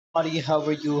Buddy, how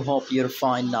are you? Hope you're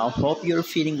fine now. Hope you're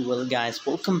feeling well, guys.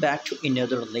 Welcome back to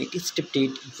another latest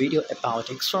update video about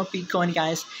XRP coin,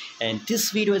 guys. And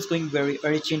this video is going very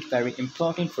urgent, very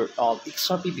important for all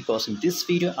XRP because in this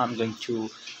video I'm going to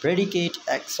predicate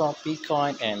XRP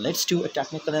coin and let's do a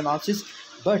technical analysis.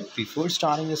 But before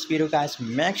starting this video, guys,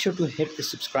 make sure to hit the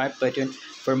subscribe button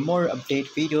for more update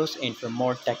videos and for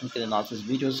more technical analysis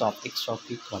videos of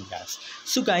XRP coin, guys.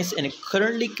 So guys, in a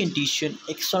currently condition,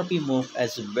 XRP move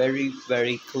is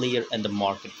very clear in the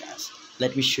market, guys.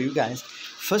 Let me show you, guys.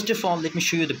 First of all, let me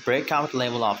show you the breakout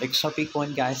level of XRP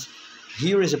coin, guys.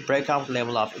 Here is a breakout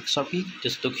level of XRP.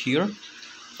 Just look here,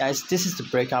 guys. This is the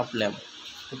breakout level.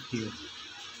 Look here.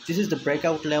 This is the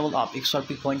breakout level of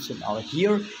XRP coins. So now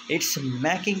here it's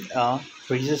making a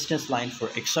resistance line for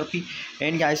XRP,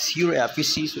 and guys, here if you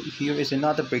see, so here is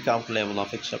another breakout level of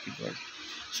XRP coin.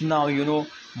 So now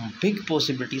big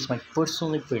possibilities. My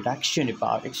personal prediction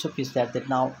about XRP is that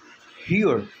now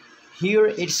here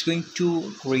it's going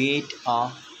to create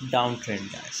a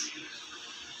downtrend, guys.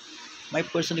 My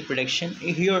personal prediction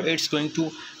here, it's going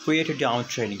to create a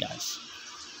downtrend, guys,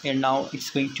 and now it's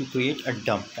going to create a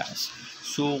dump, guys.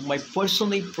 So my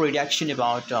personal prediction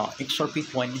about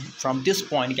XRP coin from this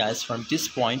point, guys, from this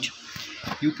point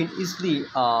you can easily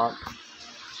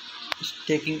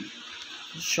taking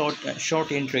short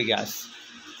entry, guys,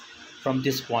 from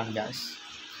this point, guys.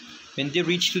 When they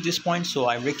reach to this point, so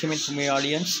I recommend to my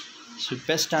audience, so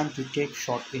best time to take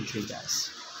short entry, guys,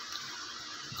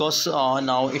 because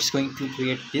now it's going to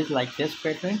create this like this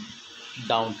pattern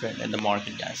downtrend in the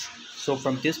market, guys. So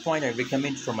from this point, I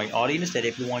recommend for my audience that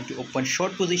if you want to open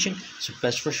short position, so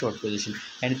best for short position.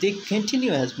 And if they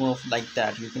continue as move like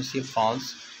that, you can see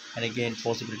falls and again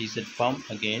possibilities that pump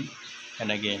again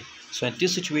and again. So in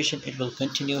this situation, it will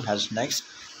continue as next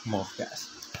move, guys.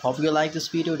 Hope you like this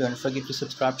video. Don't forget to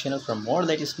subscribe channel for more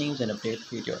latest news and update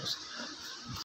videos.